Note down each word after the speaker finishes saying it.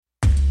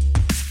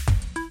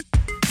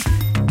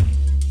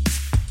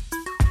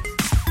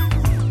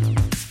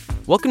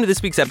Welcome to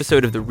this week's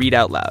episode of the Read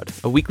Out Loud,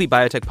 a weekly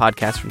biotech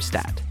podcast from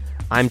Stat.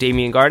 I'm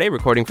Damian Garde,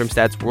 recording from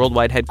Stat's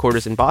worldwide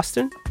headquarters in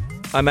Boston.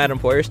 I'm Adam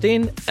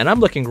Feuerstein, and I'm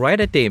looking right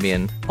at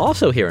Damian,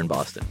 also here in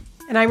Boston.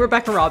 And I'm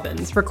Rebecca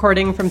Robbins,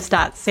 recording from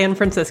Stat's San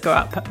Francisco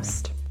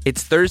outpost.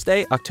 It's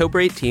Thursday,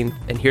 October 18th,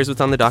 and here's what's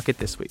on the docket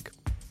this week.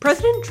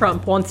 President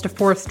Trump wants to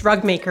force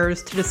drug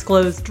makers to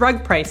disclose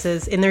drug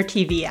prices in their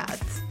TV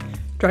ads.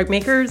 Drug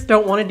makers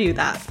don't want to do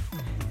that.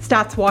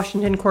 Stat's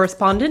Washington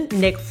correspondent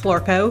Nick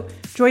Florco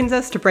joins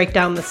us to break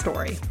down the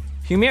story.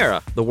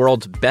 Humira, the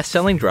world's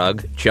best-selling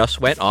drug,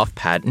 just went off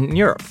patent in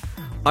Europe,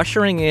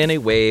 ushering in a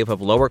wave of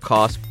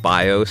lower-cost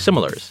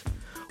biosimilars.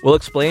 We'll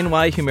explain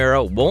why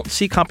Humira won't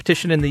see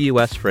competition in the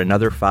U.S. for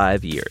another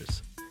 5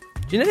 years.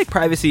 Genetic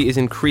privacy is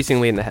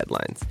increasingly in the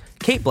headlines.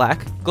 Kate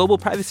Black, global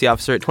privacy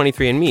officer at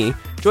 23andMe,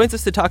 joins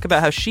us to talk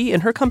about how she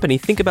and her company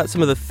think about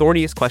some of the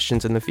thorniest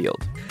questions in the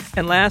field.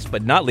 And last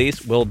but not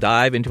least, we'll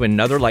dive into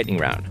another lightning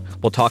round.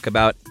 We'll talk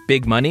about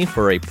big money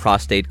for a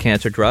prostate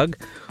cancer drug,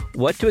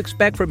 what to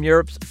expect from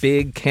Europe's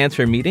big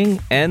cancer meeting,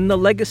 and the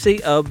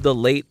legacy of the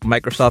late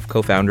Microsoft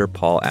co-founder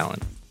Paul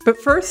Allen. But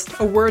first,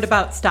 a word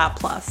about Stat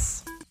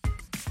Plus.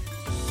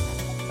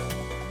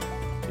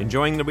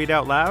 Enjoying the Read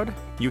Out Loud?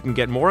 You can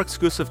get more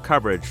exclusive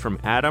coverage from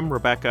Adam,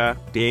 Rebecca,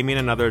 Damian,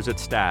 and others at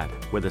Stat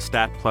with a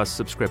Stat Plus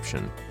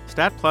subscription.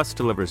 Stat Plus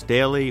delivers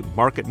daily,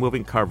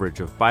 market-moving coverage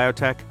of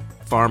biotech,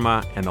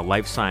 pharma, and the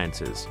life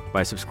sciences.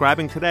 By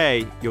subscribing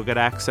today, you'll get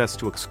access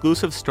to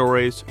exclusive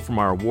stories from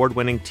our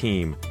award-winning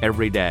team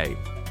every day.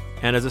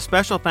 And as a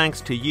special thanks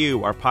to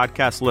you, our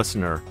podcast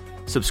listener,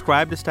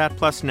 subscribe to Stat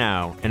Plus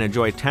now and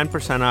enjoy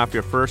 10% off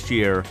your first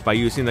year by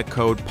using the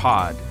code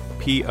POD,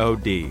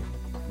 P-O-D.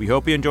 We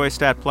hope you enjoy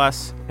Stat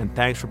Plus, and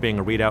thanks for being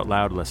a Read Out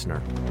Loud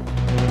listener.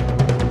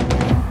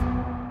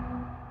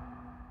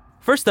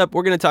 First up,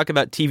 we're going to talk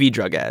about TV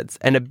drug ads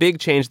and a big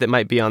change that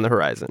might be on the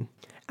horizon.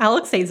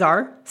 Alex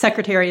Azar,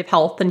 Secretary of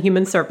Health and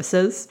Human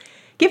Services,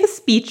 gave a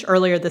speech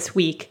earlier this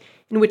week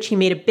in which he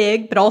made a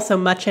big but also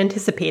much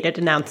anticipated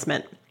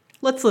announcement.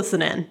 Let's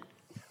listen in.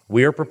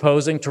 We are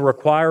proposing to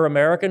require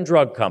American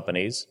drug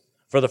companies,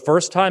 for the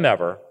first time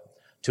ever,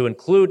 to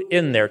include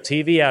in their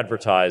TV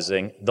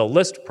advertising the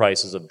list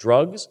prices of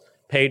drugs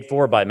paid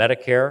for by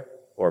Medicare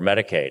or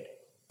Medicaid.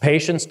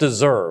 Patients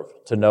deserve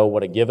to know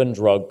what a given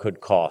drug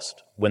could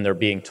cost when they're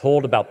being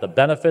told about the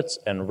benefits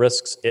and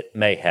risks it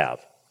may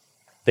have.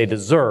 They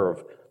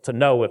deserve to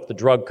know if the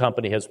drug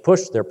company has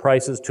pushed their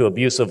prices to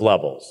abusive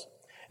levels.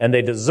 And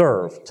they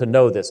deserve to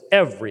know this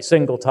every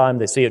single time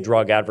they see a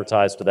drug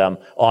advertised to them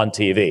on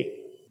TV.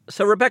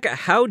 So, Rebecca,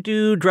 how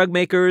do drug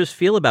makers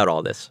feel about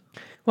all this?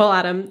 Well,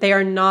 Adam, they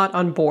are not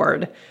on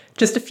board.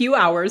 Just a few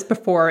hours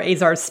before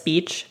Azar's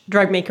speech,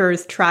 drug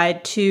makers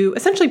tried to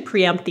essentially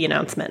preempt the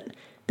announcement.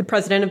 The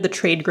president of the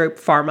trade group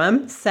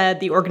Pharma said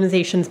the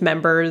organization's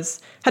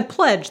members had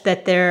pledged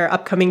that their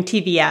upcoming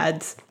TV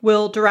ads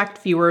will direct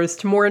viewers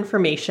to more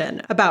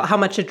information about how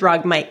much a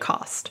drug might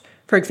cost.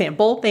 For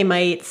example, they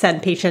might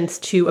send patients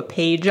to a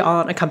page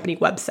on a company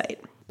website.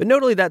 But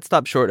notably, that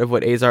stopped short of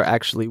what Azar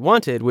actually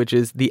wanted, which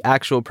is the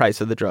actual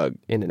price of the drug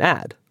in an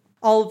ad.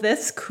 All of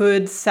this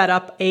could set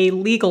up a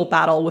legal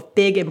battle with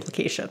big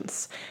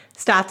implications.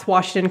 Stat's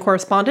Washington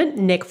correspondent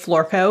Nick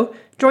Florco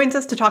joins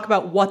us to talk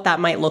about what that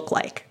might look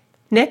like.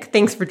 Nick,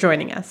 thanks for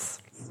joining us.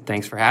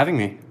 Thanks for having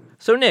me.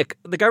 So, Nick,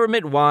 the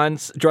government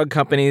wants drug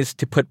companies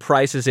to put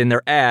prices in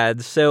their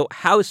ads. So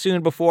how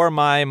soon before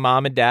my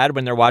mom and dad,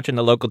 when they're watching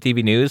the local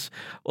TV news,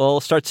 will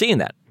start seeing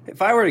that?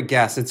 If I were to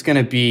guess, it's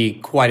going to be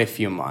quite a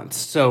few months.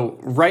 So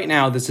right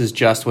now, this is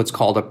just what's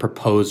called a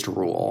proposed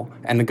rule.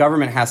 And the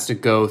government has to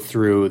go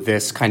through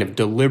this kind of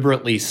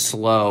deliberately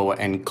slow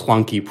and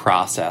clunky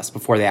process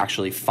before they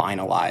actually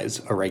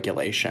finalize a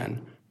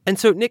regulation. And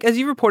so, Nick, as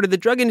you reported, the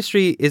drug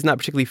industry is not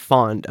particularly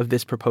fond of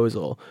this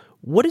proposal.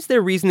 What is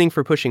their reasoning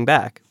for pushing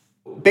back?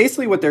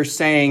 Basically, what they're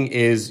saying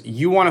is,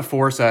 you want to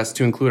force us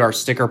to include our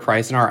sticker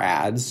price in our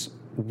ads.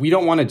 We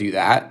don't want to do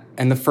that.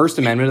 And the First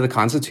Amendment of the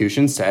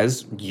Constitution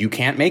says you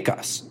can't make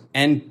us.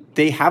 And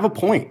they have a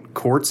point.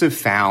 Courts have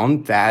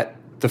found that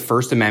the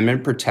First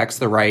Amendment protects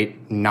the right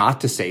not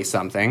to say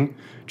something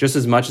just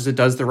as much as it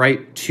does the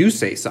right to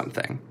say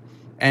something.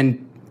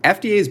 And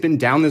FDA has been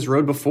down this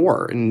road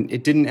before, and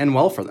it didn't end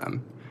well for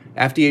them.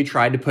 FDA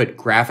tried to put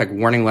graphic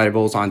warning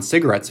labels on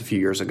cigarettes a few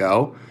years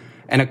ago,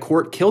 and a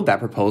court killed that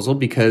proposal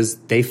because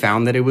they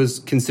found that it was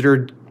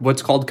considered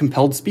what's called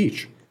compelled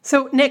speech.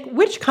 So, Nick,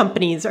 which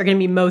companies are going to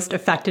be most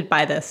affected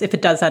by this if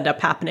it does end up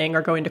happening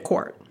or going to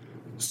court?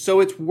 So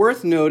it's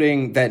worth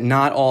noting that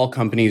not all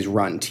companies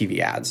run TV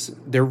ads.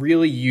 They're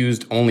really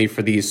used only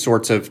for these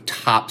sorts of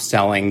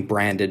top-selling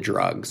branded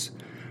drugs.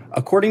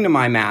 According to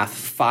my math,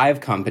 5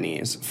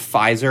 companies,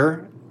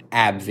 Pfizer,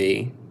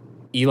 AbbVie,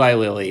 Eli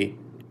Lilly,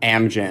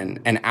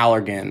 Amgen, and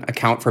Allergan,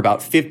 account for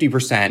about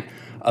 50%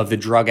 of the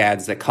drug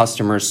ads that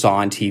customers saw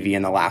on TV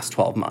in the last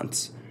 12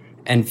 months.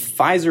 And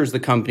Pfizer is the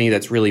company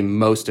that's really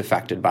most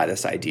affected by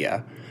this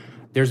idea.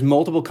 There's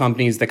multiple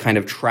companies that kind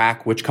of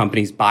track which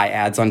companies buy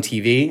ads on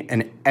TV,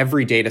 and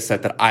every data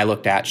set that I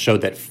looked at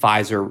showed that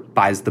Pfizer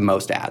buys the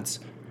most ads.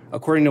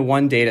 According to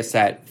one data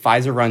set,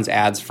 Pfizer runs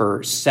ads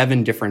for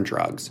 7 different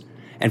drugs.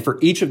 And for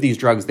each of these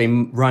drugs, they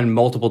run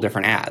multiple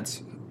different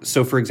ads.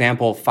 So, for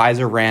example,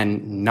 Pfizer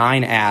ran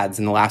 9 ads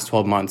in the last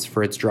 12 months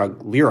for its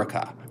drug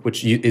Lyrica,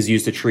 which is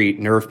used to treat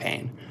nerve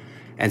pain.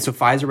 And so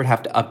Pfizer would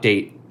have to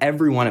update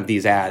every one of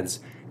these ads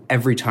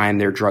every time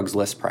their drug's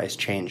list price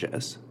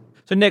changes.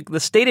 So, Nick, the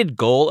stated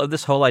goal of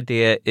this whole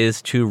idea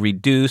is to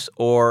reduce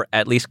or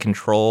at least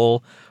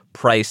control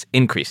price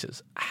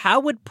increases. How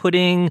would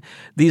putting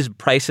these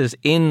prices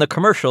in the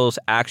commercials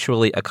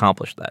actually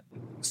accomplish that?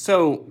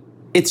 So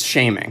it's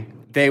shaming.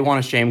 They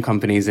want to shame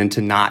companies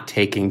into not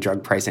taking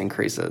drug price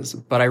increases.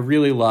 But I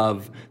really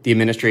love the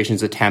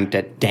administration's attempt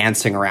at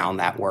dancing around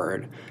that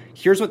word.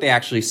 Here's what they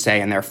actually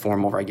say in their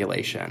formal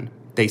regulation.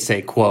 They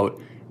say,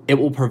 quote, "It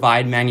will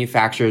provide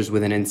manufacturers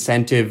with an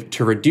incentive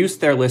to reduce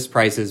their list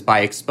prices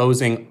by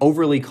exposing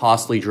overly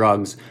costly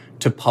drugs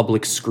to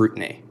public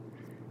scrutiny."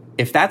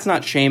 If that's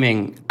not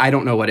shaming, I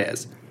don't know what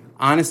is.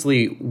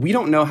 Honestly, we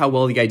don't know how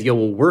well the idea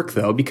will work,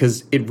 though,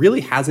 because it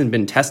really hasn't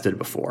been tested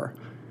before.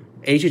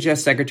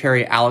 HHS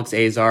Secretary Alex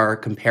Azar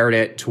compared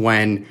it to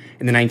when,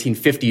 in the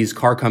 1950s,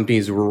 car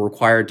companies were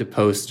required to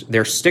post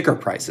their sticker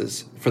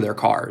prices for their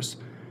cars.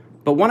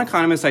 But one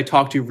economist I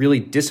talked to really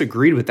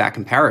disagreed with that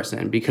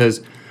comparison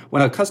because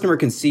when a customer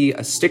can see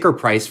a sticker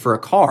price for a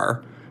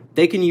car,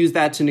 they can use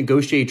that to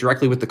negotiate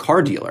directly with the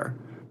car dealer.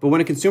 But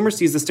when a consumer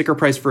sees the sticker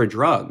price for a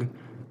drug,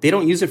 they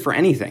don't use it for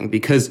anything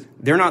because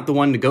they're not the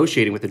one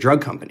negotiating with the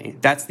drug company.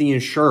 That's the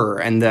insurer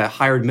and the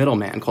hired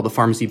middleman called the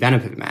pharmacy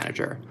benefit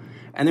manager.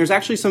 And there's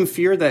actually some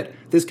fear that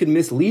this could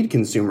mislead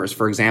consumers,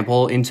 for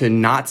example, into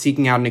not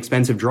seeking out an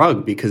expensive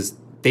drug because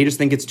they just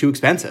think it's too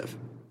expensive.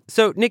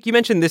 So, Nick, you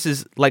mentioned this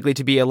is likely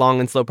to be a long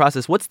and slow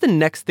process. What's the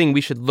next thing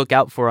we should look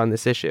out for on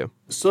this issue?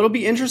 So it'll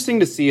be interesting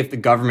to see if the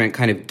government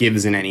kind of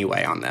gives in any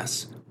way on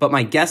this. But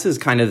my guess is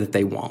kind of that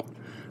they won't.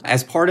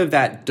 As part of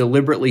that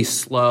deliberately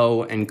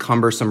slow and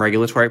cumbersome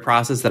regulatory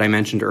process that I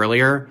mentioned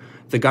earlier,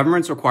 the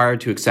government's required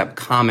to accept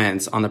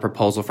comments on the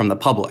proposal from the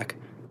public.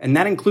 And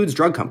that includes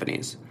drug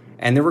companies.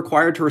 And they're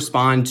required to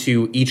respond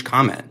to each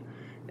comment.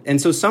 And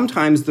so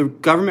sometimes the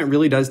government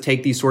really does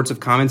take these sorts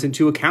of comments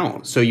into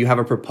account. So you have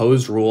a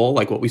proposed rule,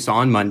 like what we saw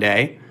on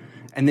Monday,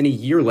 and then a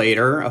year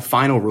later, a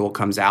final rule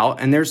comes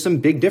out, and there's some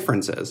big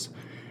differences.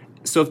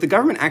 So if the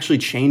government actually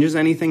changes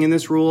anything in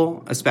this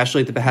rule,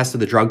 especially at the behest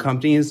of the drug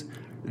companies,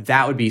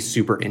 that would be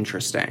super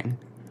interesting.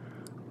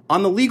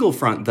 On the legal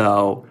front,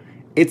 though,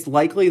 it's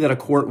likely that a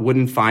court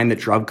wouldn't find that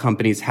drug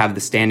companies have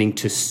the standing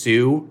to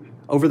sue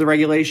over the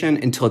regulation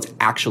until it's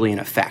actually in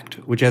effect,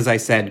 which, as I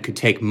said, could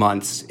take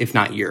months, if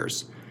not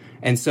years.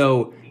 And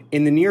so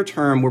in the near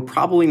term, we're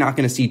probably not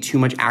going to see too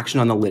much action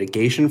on the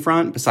litigation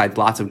front, besides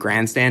lots of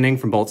grandstanding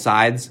from both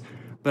sides.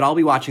 But I'll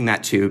be watching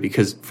that too,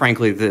 because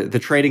frankly, the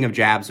trading of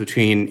jabs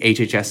between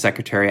HHS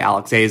Secretary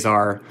Alex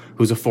Azar,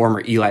 who's a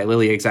former Eli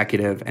Lilly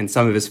executive, and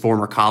some of his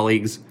former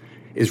colleagues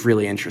is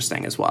really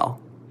interesting as well.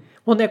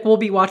 Well, Nick, we'll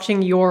be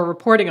watching your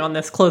reporting on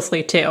this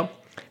closely too.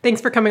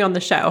 Thanks for coming on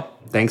the show.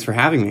 Thanks for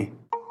having me.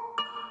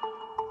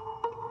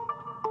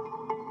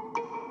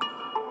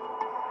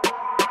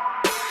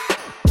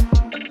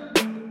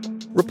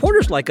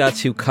 Reporters like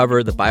us who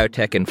cover the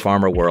biotech and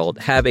pharma world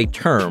have a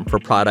term for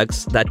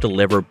products that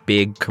deliver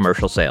big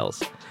commercial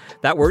sales.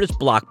 That word is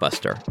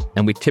blockbuster,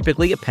 and we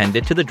typically append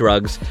it to the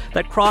drugs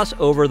that cross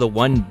over the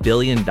 $1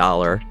 billion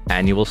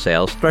annual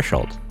sales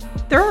threshold.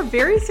 There are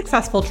very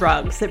successful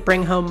drugs that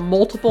bring home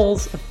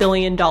multiples of $1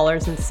 billion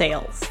in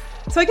sales.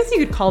 So I guess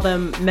you could call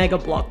them mega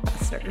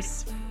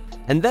blockbusters.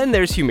 And then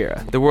there's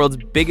Humira, the world's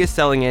biggest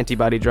selling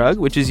antibody drug,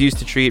 which is used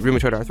to treat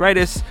rheumatoid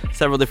arthritis,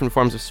 several different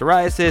forms of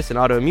psoriasis, and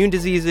autoimmune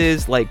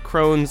diseases like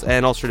Crohn's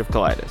and ulcerative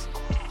colitis.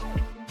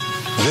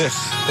 This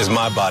is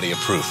my body of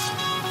proof.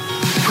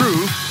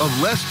 Proof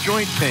of less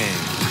joint pain.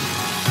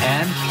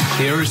 And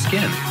clearer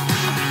skin.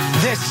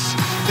 This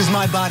is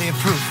my body of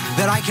proof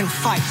that I can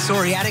fight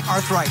psoriatic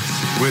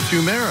arthritis. With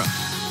Humira.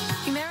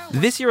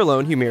 This year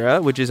alone,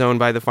 Humira, which is owned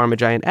by the pharma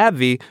giant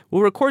AbbVie,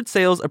 will record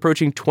sales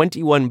approaching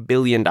 $21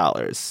 billion.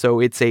 So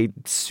it's a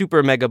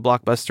super mega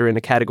blockbuster in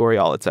a category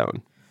all its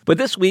own. But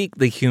this week,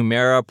 the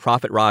Humira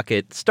profit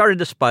rocket started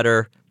to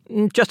sputter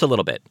just a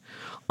little bit.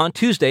 On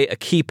Tuesday, a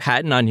key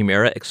patent on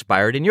Humira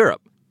expired in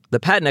Europe. The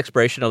patent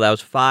expiration allows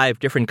 5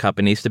 different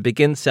companies to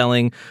begin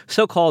selling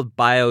so-called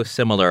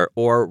biosimilar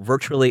or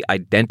virtually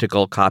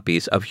identical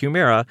copies of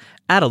Humira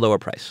at a lower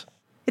price.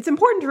 It's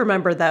important to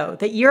remember, though,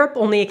 that Europe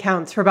only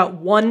accounts for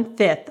about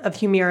 1/5 of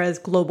Humira's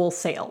global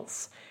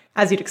sales.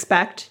 As you'd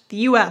expect, the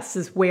US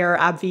is where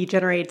AbbVie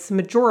generates the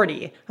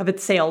majority of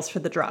its sales for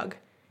the drug.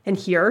 And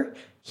here,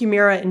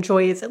 Humira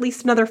enjoys at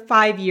least another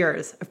 5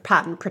 years of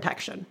patent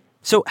protection.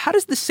 So how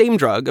does the same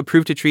drug,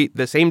 approved to treat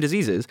the same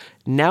diseases,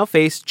 now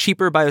face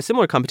cheaper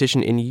biosimilar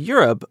competition in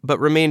Europe but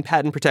remain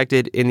patent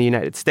protected in the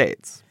United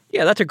States?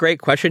 Yeah, that's a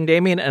great question,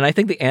 Damien, and I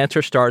think the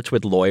answer starts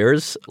with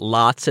lawyers,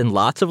 lots and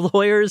lots of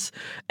lawyers,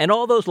 and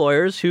all those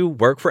lawyers who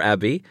work for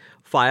AbbVie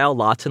file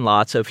lots and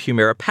lots of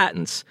Humira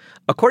patents.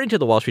 According to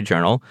the Wall Street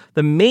Journal,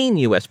 the main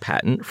U.S.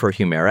 patent for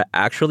Humira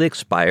actually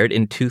expired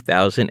in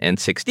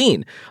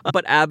 2016.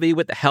 But AbbVie,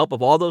 with the help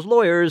of all those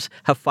lawyers,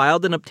 have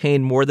filed and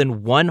obtained more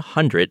than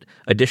 100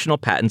 additional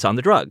patents on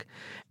the drug.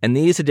 And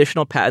these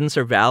additional patents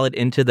are valid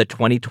into the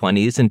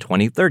 2020s and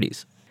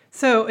 2030s.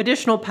 So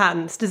additional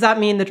patents, does that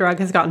mean the drug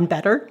has gotten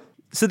better?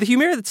 So the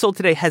Humira that's sold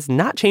today has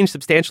not changed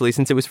substantially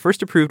since it was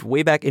first approved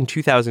way back in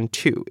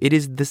 2002. It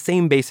is the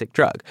same basic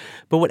drug.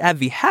 But what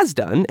AbbVie has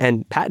done,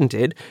 and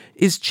patented,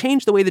 is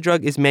change the way the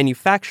drug is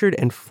manufactured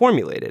and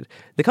formulated.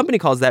 The company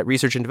calls that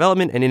research and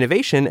development and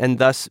innovation, and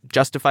thus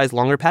justifies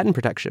longer patent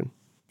protection.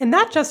 And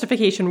that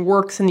justification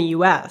works in the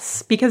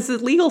US because the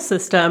legal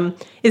system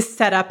is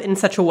set up in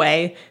such a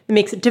way that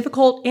makes it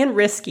difficult and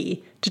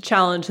risky to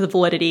challenge the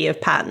validity of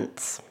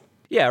patents.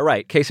 Yeah,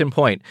 right. Case in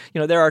point,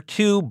 there are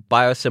 2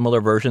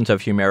 biosimilar versions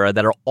of Humira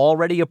that are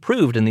already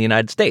approved in the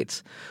United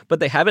States, but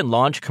they haven't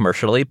launched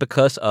commercially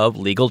because of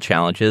legal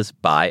challenges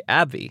by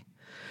AbbVie.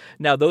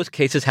 Now, those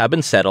cases have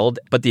been settled,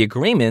 but the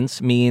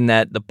agreements mean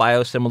that the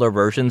biosimilar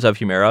versions of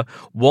Humira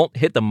won't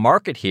hit the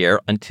market here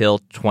until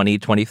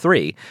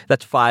 2023.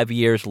 That's 5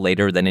 years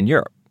later than in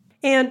Europe.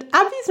 And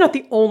AbbVie is not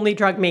the only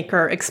drug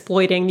maker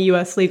exploiting the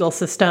US legal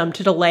system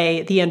to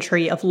delay the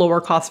entry of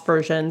lower-cost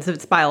versions of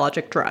its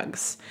biologic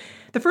drugs.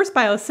 The first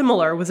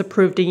biosimilar was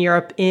approved in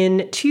Europe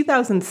in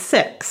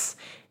 2006,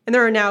 and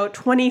there are now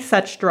 20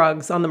 such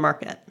drugs on the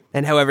market.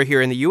 And however, here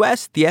in the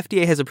US, the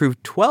FDA has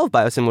approved 12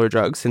 biosimilar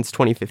drugs since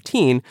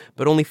 2015,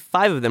 but only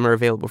 5 of them are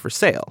available for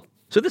sale.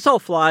 So this all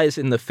flies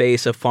in the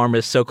face of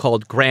pharma's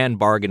so-called grand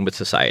bargain with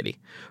society.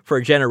 For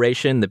a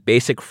generation, the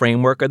basic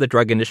framework of the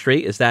drug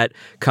industry is that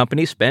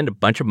companies spend a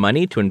bunch of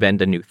money to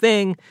invent a new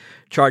thing,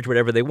 charge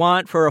whatever they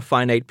want for a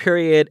finite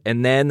period,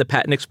 and then the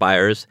patent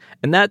expires,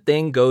 and that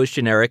thing goes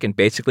generic and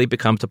basically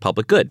becomes a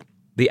public good.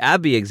 The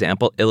AbbVie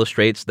example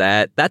illustrates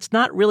that that's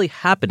not really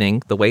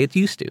happening the way it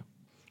used to.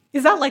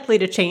 Is that likely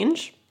to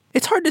change?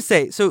 It's hard to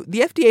say. So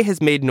the FDA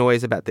has made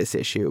noise about this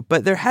issue,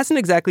 but there hasn't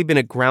exactly been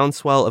a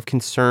groundswell of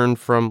concern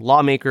from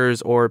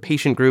lawmakers or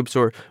patient groups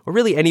or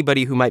really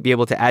anybody who might be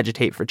able to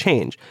agitate for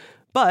change.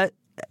 But,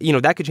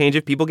 that could change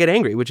if people get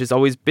angry, which has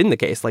always been the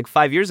case. Like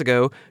 5 years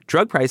ago,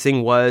 drug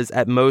pricing was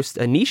at most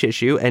a niche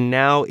issue, and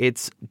now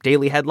it's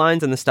daily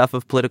headlines and the stuff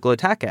of political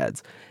attack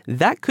ads.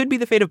 That could be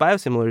the fate of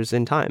biosimilars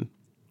in time.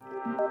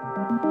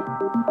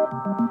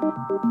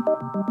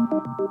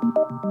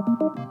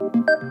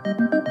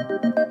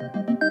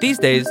 These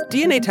days,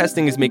 DNA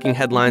testing is making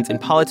headlines in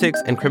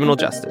politics and criminal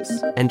justice,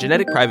 and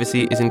genetic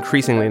privacy is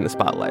increasingly in the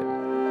spotlight.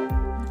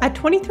 At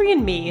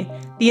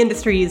 23andMe, the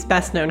industry's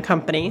best-known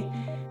company,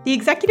 the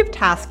executive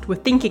tasked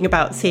with thinking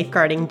about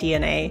safeguarding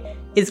DNA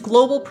is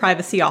Global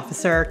Privacy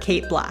Officer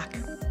Kate Black.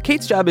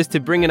 Kate's job is to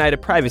bring an eye to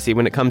privacy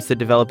when it comes to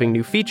developing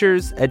new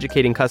features,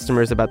 educating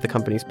customers about the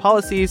company's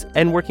policies,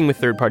 and working with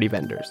third-party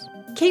vendors.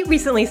 Kate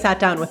recently sat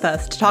down with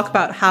us to talk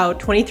about how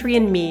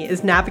 23andMe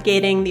is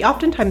navigating the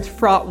oftentimes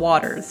fraught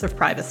waters of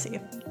privacy.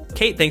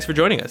 Kate, thanks for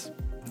joining us.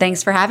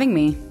 Thanks for having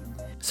me.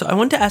 So I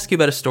wanted to ask you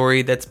about a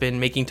story that's been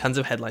making tons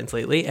of headlines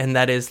lately, and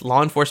that is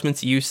law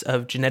enforcement's use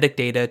of genetic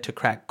data to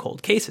crack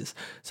cold cases.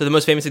 So the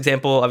most famous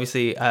example,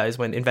 obviously, is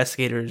when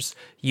investigators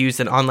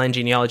used an online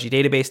genealogy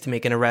database to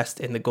make an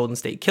arrest in the Golden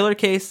State Killer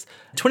case.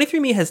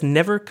 23andMe has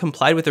never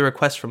complied with a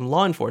request from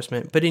law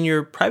enforcement, but in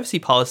your privacy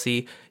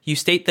policy, you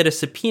state that a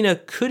subpoena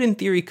could, in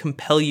theory,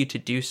 compel you to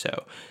do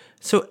so.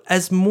 So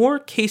as more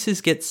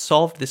cases get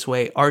solved this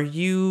way, are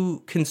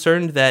you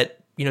concerned that,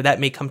 that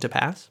may come to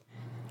pass?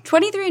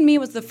 23andMe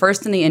was the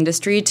first in the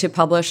industry to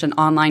publish an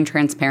online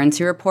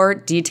transparency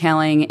report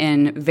detailing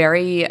in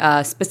very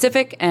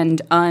specific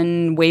and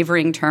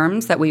unwavering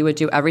terms that we would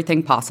do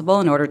everything possible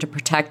in order to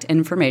protect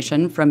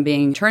information from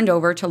being turned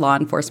over to law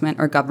enforcement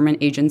or government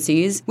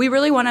agencies. We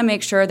really want to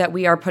make sure that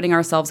we are putting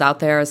ourselves out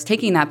there as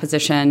taking that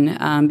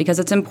position because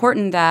it's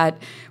important that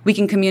we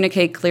can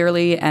communicate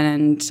clearly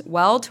and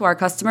well to our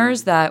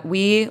customers that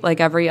we,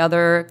 like every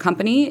other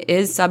company,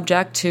 is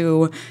subject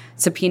to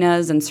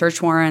subpoenas and search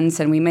warrants,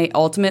 and we may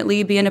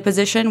ultimately be in a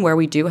position where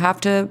we do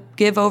have to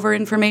give over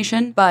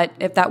information. But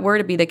if that were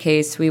to be the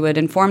case, we would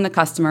inform the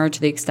customer to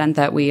the extent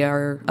that we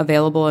are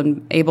available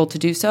and able to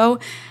do so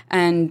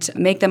and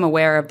make them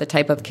aware of the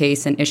type of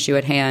case and issue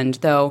at hand,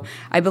 though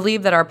I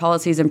believe that our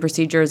policies and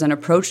procedures and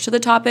approach to the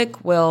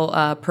topic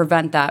will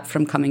prevent that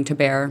from coming to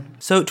bear.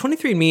 So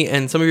 23andMe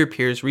and some of your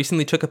peers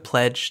recently took a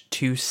pledge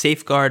to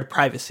safeguard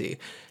privacy.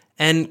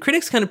 And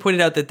critics kind of pointed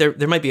out that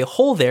there might be a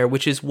hole there,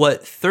 which is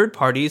what third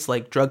parties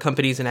like drug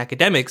companies and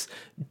academics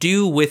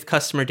do with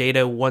customer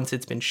data once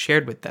it's been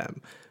shared with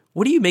them.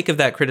 What do you make of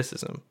that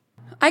criticism?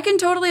 I can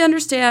totally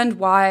understand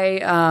why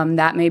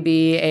that may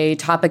be a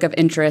topic of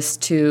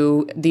interest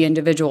to the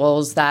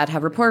individuals that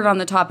have reported on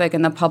the topic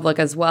and the public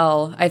as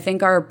well. I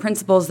think our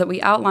principles that we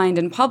outlined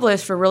and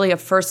published were really a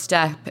first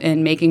step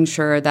in making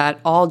sure that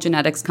all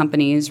genetics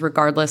companies,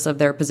 regardless of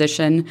their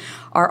position,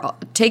 are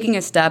taking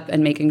a step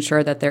and making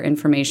sure that their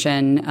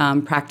information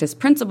practice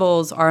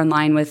principles are in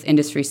line with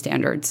industry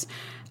standards.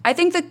 I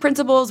think the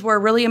principles were a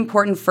really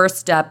important first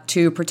step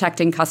to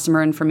protecting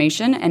customer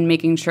information and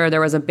making sure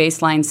there was a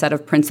baseline set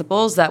of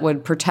principles that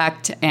would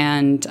protect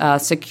and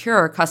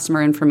secure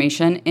customer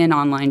information in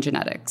online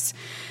genetics.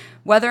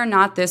 Whether or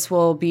not this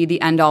will be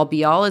the end-all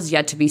be-all is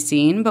yet to be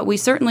seen, but we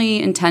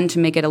certainly intend to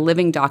make it a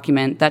living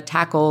document that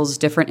tackles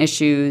different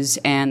issues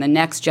and the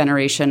next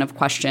generation of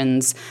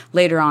questions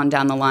later on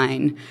down the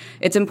line.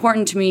 It's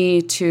important to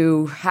me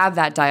to have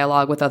that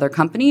dialogue with other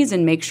companies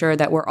and make sure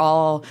that we're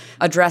all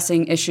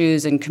addressing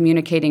issues and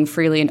communicating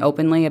freely and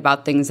openly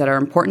about things that are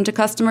important to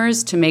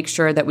customers to make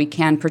sure that we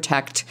can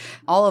protect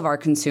all of our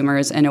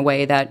consumers in a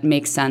way that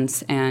makes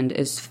sense and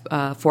is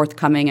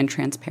forthcoming and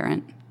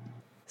transparent.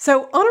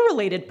 So on a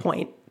related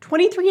point,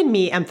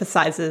 23andMe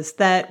emphasizes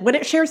that when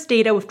it shares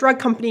data with drug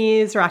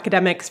companies or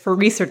academics for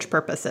research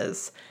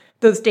purposes,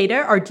 those data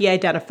are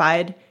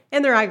de-identified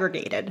and they're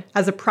aggregated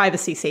as a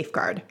privacy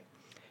safeguard.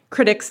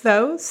 Critics,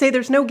 though, say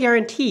there's no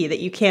guarantee that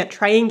you can't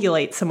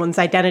triangulate someone's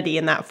identity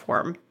in that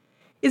form.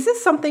 Is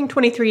this something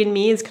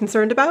 23andMe is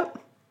concerned about?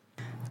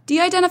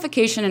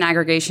 De-identification and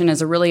aggregation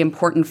is a really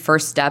important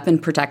first step in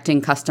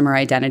protecting customer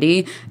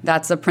identity.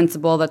 That's a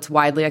principle that's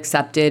widely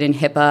accepted in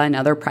HIPAA and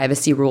other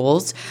privacy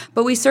rules,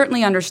 but we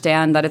certainly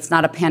understand that it's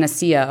not a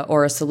panacea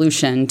or a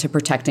solution to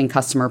protecting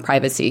customer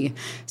privacy.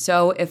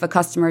 So if a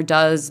customer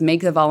does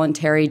make the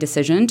voluntary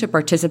decision to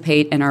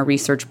participate in our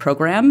research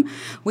program,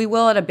 we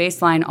will at a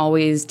baseline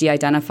always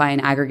de-identify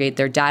and aggregate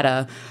their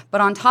data.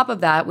 But on top of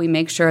that, we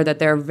make sure that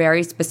there are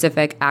very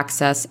specific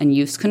access and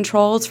use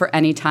controls for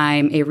any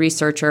time a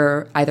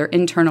researcher, either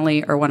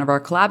internally or one of our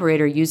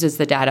collaborators, uses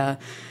the data.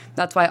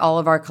 That's why all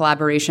of our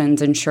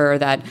collaborations ensure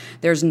that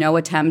there's no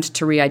attempt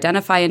to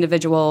re-identify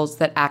individuals,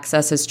 that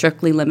access is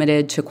strictly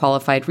limited to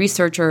qualified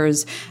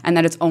researchers, and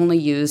that it's only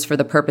used for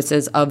the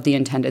purposes of the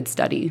intended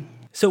study.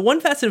 So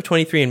one facet of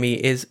 23andMe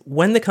is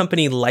when the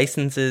company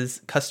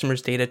licenses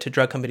customers' data to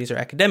drug companies or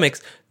academics,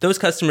 those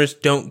customers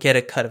don't get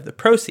a cut of the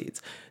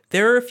proceeds.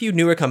 There are a few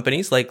newer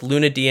companies like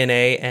Luna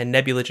DNA and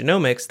Nebula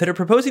Genomics that are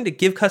proposing to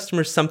give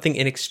customers something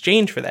in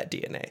exchange for that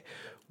DNA.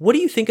 What do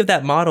you think of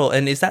that model,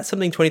 and is that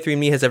something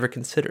 23andMe has ever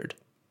considered?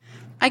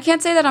 I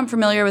can't say that I'm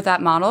familiar with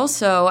that model,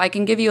 so I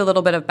can give you a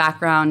little bit of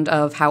background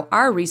of how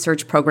our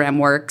research program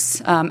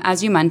works.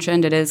 As you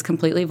mentioned, it is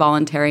completely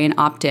voluntary and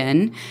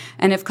opt-in,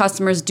 and if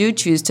customers do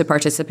choose to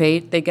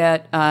participate, they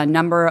get a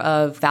number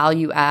of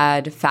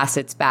value-add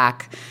facets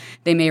back.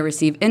 They may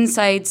receive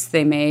insights,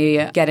 they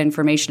may get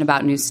information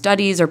about new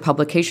studies or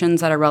publications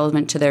that are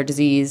relevant to their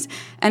disease,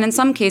 and in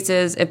some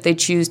cases, if they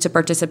choose to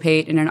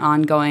participate in an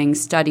ongoing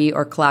study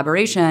or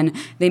collaboration,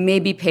 they may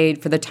be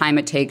paid for the time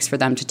it takes for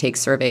them to take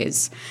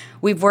surveys.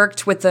 We've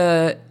worked with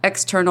the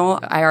external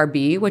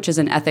IRB, which is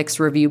an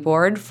ethics review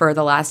board, for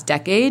the last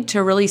decade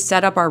to really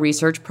set up our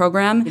research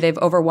program. They've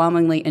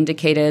overwhelmingly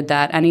indicated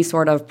that any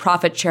sort of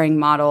profit-sharing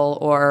model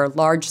or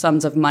large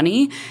sums of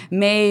money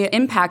may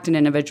impact an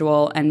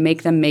individual and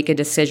make them make a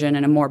decision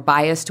in a more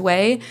biased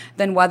way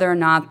than whether or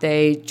not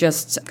they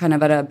just kind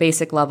of at a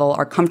basic level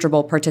are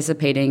comfortable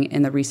participating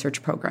in the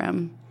research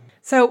program.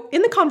 So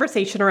in the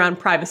conversation around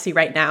privacy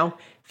right now,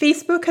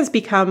 Facebook has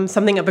become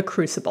something of a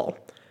crucible.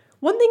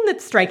 One thing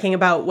that's striking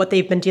about what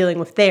they've been dealing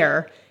with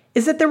there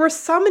is that there were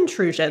some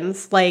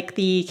intrusions, like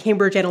the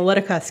Cambridge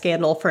Analytica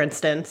scandal, for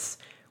instance,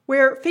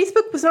 where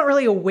Facebook was not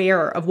really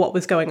aware of what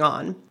was going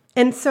on.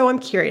 And so I'm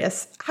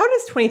curious, how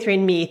does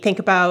 23andMe think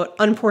about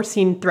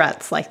unforeseen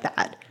threats like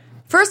that?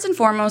 First and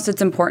foremost,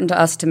 it's important to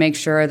us to make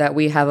sure that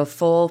we have a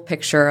full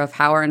picture of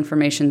how our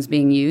information is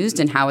being used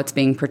and how it's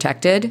being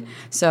protected.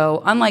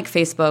 So unlike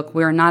Facebook,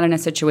 we're not in a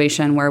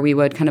situation where we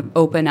would kind of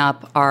open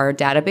up our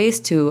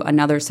database to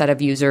another set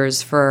of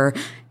users for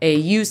a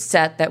use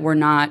set that we're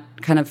not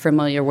kind of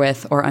familiar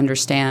with or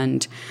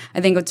understand.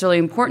 I think what's really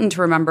important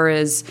to remember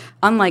is,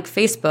 unlike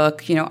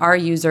Facebook, our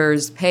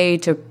users pay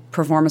to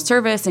perform a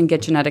service and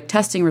get genetic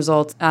testing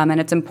results, and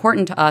it's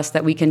important to us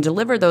that we can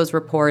deliver those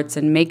reports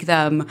and make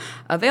them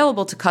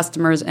available to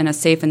customers in a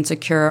safe and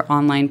secure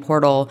online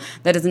portal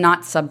that is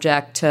not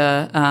subject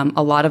to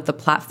a lot of the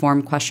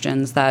platform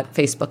questions that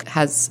Facebook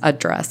has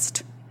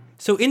addressed.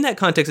 So in that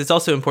context, it's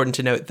also important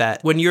to note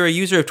that when you're a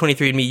user of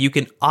 23andMe, you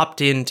can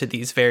opt into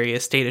these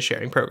various data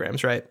sharing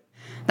programs, right?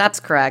 That's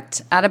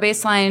correct. At a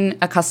baseline,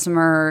 a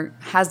customer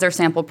has their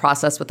sample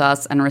processed with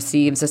us and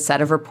receives a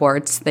set of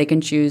reports. They can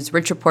choose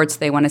which reports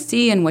they want to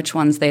see and which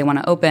ones they want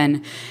to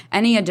open.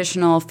 Any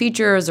additional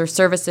features or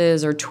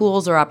services or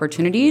tools or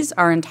opportunities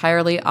are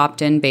entirely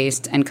opt-in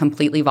based and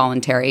completely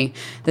voluntary.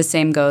 The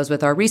same goes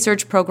with our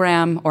research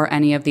program or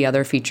any of the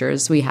other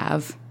features we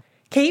have.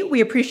 Kate,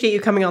 we appreciate you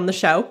coming on the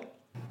show.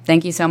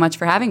 Thank you so much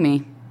for having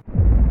me.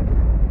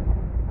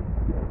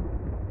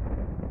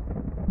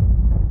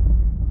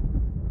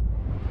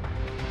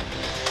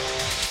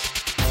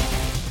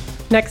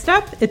 Next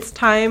up, it's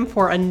time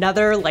for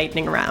another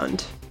lightning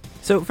round.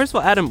 So first of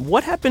all, Adam,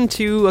 what happened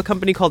to a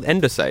company called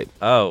Endocyte?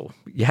 Oh,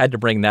 you had to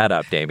bring that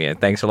up, Damien.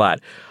 Thanks a lot.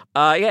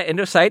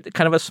 Endocyte,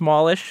 kind of a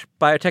smallish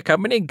biotech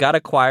company, got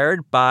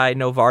acquired by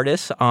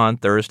Novartis on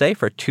Thursday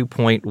for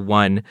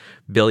 $2.1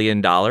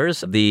 billion.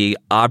 The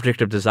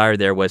object of desire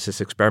there was this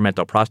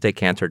experimental prostate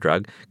cancer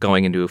drug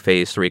going into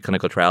phase 3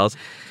 clinical trials.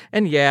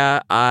 And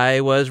yeah,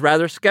 I was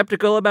rather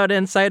skeptical about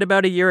Insight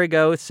about a year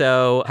ago,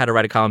 so I had to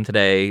write a column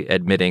today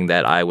admitting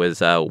that I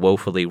was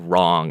woefully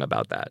wrong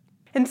about that.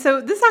 And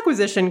so this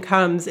acquisition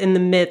comes in the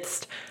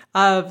midst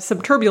of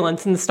some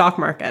turbulence in the stock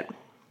market.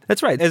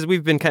 That's right. As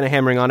we've been kind of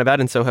hammering on about,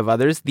 and so have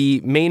others, the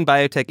main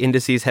biotech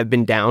indices have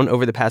been down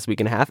over the past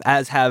week and a half,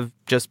 as have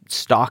just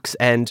stocks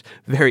and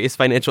various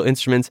financial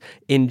instruments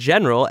in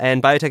general.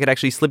 And biotech had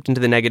actually slipped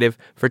into the negative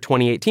for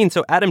 2018.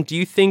 So, Adam, do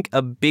you think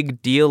a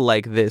big deal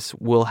like this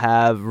will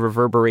have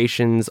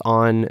reverberations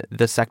on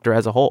the sector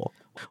as a whole?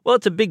 Well,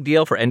 it's a big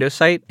deal for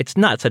Endocyte. It's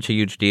not such a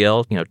huge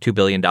deal, $2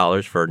 billion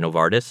for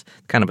Novartis,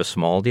 kind of a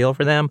small deal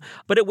for them.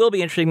 But it will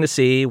be interesting to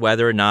see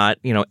whether or not,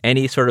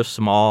 any sort of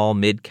small,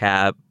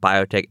 mid-cap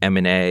biotech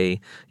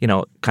M&A,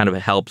 kind of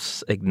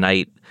helps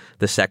ignite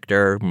the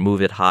sector, move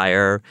it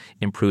higher,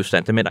 improve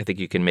sentiment. I think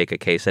you can make a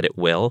case that it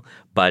will.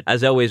 But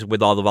as always,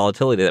 with all the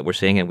volatility that we're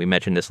seeing, and we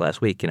mentioned this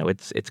last week,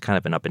 it's kind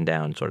of an up and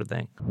down sort of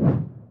thing.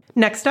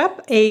 Next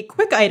up, a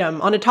quick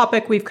item on a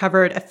topic we've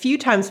covered a few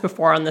times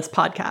before on this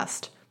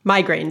podcast.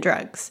 Migraine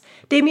drugs.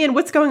 Damien,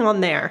 what's going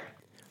on there?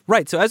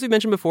 Right. So as we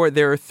mentioned before,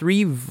 there are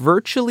 3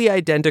 virtually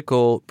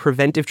identical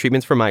preventive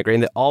treatments for migraine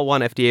that all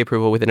won FDA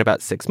approval within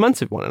about 6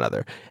 months of one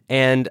another.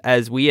 And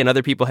as we and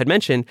other people had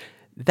mentioned,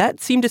 that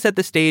seemed to set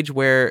the stage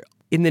where,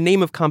 in the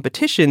name of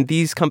competition,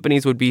 these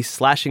companies would be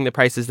slashing the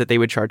prices that they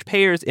would charge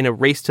payers in a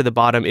race to the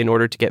bottom in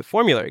order to get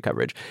formulary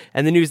coverage.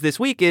 And the news this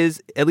week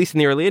is, at least in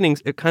the early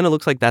innings, it kind of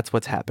looks like that's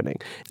what's happening.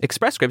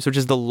 Express Scripts, which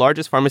is the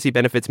largest pharmacy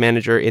benefits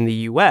manager in the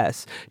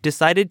U.S.,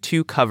 decided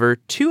to cover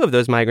 2 of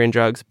those migraine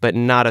drugs, but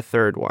not a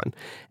third one.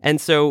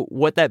 And so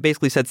what that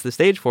basically sets the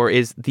stage for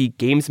is the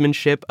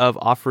gamesmanship of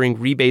offering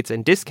rebates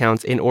and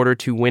discounts in order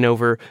to win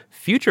over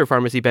future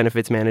pharmacy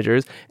benefits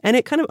managers. And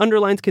it kind of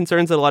underlines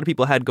concerns that a lot of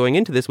people had going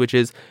into this, which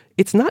is,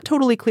 it's not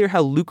totally clear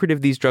how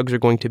lucrative these drugs are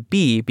going to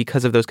be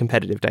because of those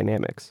competitive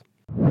dynamics.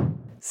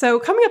 So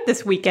coming up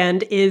this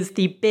weekend is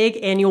the big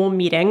annual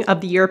meeting of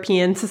the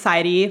European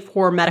Society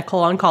for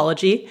Medical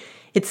Oncology.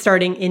 It's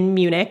starting in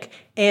Munich,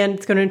 and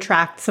it's going to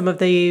attract some of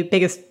the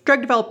biggest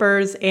drug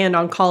developers and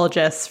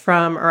oncologists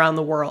from around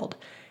the world.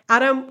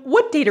 Adam,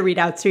 what data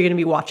readouts are you going to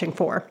be watching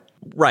for?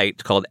 Right.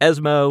 It's called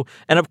ESMO.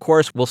 And of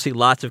course, we'll see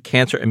lots of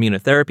cancer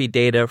immunotherapy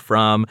data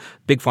from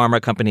big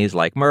pharma companies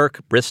like Merck,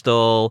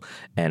 Bristol,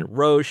 and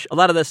Roche. A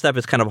lot of this stuff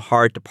is kind of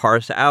hard to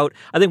parse out.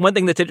 I think one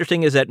thing that's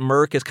interesting is that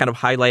Merck is kind of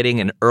highlighting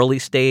an early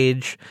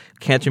stage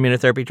cancer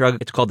immunotherapy drug.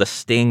 It's called the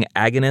STING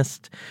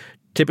agonist.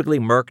 Typically,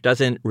 Merck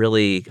doesn't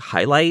really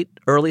highlight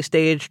early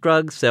stage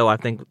drugs, so I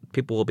think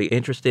people will be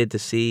interested to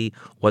see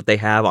what they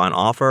have on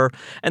offer.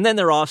 And then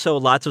there are also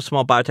lots of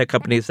small biotech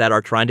companies that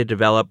are trying to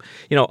develop,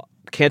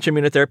 cancer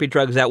immunotherapy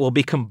drugs that will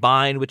be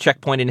combined with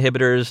checkpoint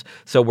inhibitors.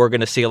 So we're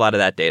going to see a lot of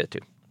that data too.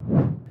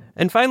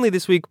 And finally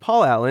this week,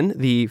 Paul Allen,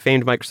 the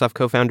famed Microsoft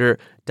co-founder,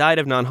 died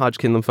of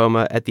non-Hodgkin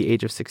lymphoma at the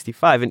age of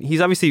 65. And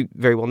he's obviously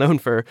very well known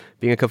for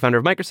being a co-founder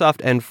of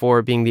Microsoft and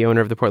for being the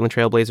owner of the Portland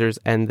Trail Blazers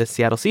and the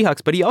Seattle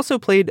Seahawks. But he also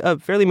played a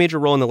fairly major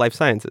role in the life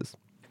sciences.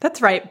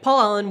 That's right. Paul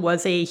Allen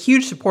was a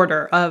huge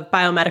supporter of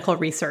biomedical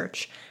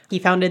research. He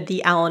founded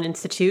the Allen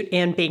Institute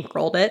and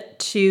bankrolled it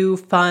to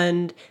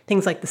fund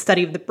things like the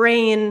study of the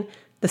brain,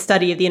 the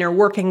study of the inner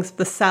workings of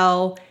the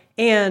cell,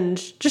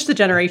 and just a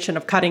generation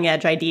of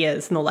cutting-edge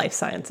ideas in the life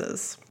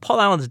sciences. Paul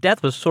Allen's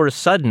death was sort of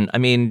sudden. I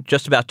mean,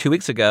 just about 2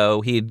 weeks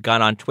ago, he'd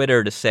gone on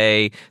Twitter to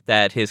say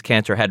that his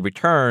cancer had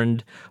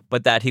returned,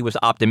 but that he was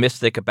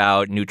optimistic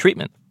about new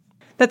treatment.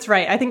 That's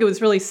right. I think it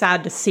was really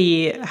sad to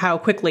see how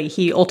quickly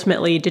he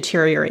ultimately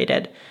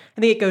deteriorated.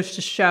 I think it goes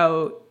to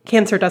show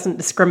cancer doesn't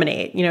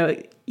discriminate.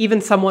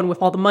 Even someone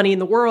with all the money in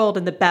the world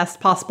and the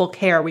best possible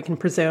care, we can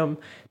presume,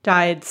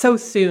 died so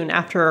soon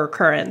after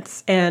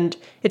recurrence. And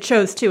it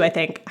shows, too, I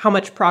think, how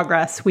much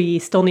progress we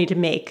still need to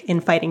make in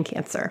fighting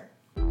cancer.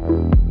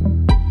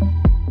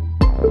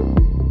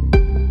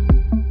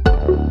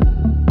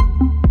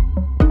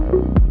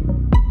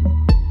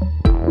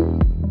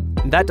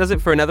 That does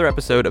it for another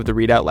episode of the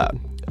Read Out Loud.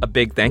 A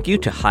big thank you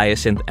to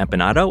Hyacinth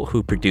Empanato,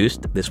 who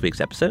produced this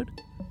week's episode.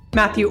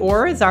 Matthew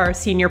Orr is our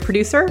senior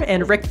producer,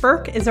 and Rick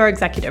Burke is our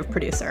executive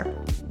producer.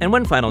 And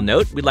one final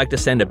note, we'd like to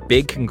send a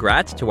big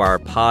congrats to our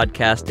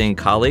podcasting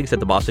colleagues at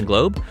the Boston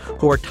Globe,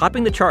 who are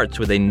topping the charts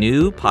with a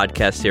new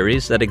podcast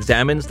series that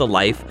examines the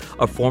life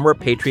of former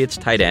Patriots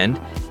tight end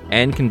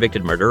and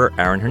convicted murderer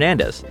Aaron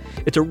Hernandez.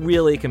 It's a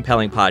really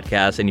compelling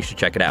podcast, and you should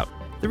check it out.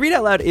 The Read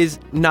Out Loud is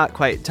not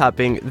quite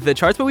topping the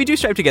charts, but we do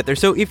strive to get there.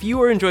 So if you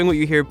are enjoying what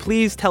you hear,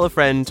 please tell a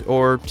friend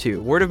or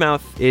two. Word of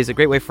mouth is a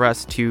great way for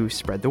us to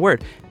spread the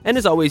word. And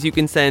as always, you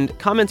can send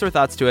comments or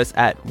thoughts to us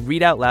at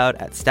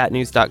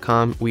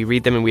readoutloud@statnews.com. We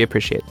read them and we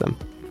appreciate them.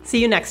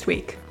 See you next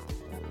week.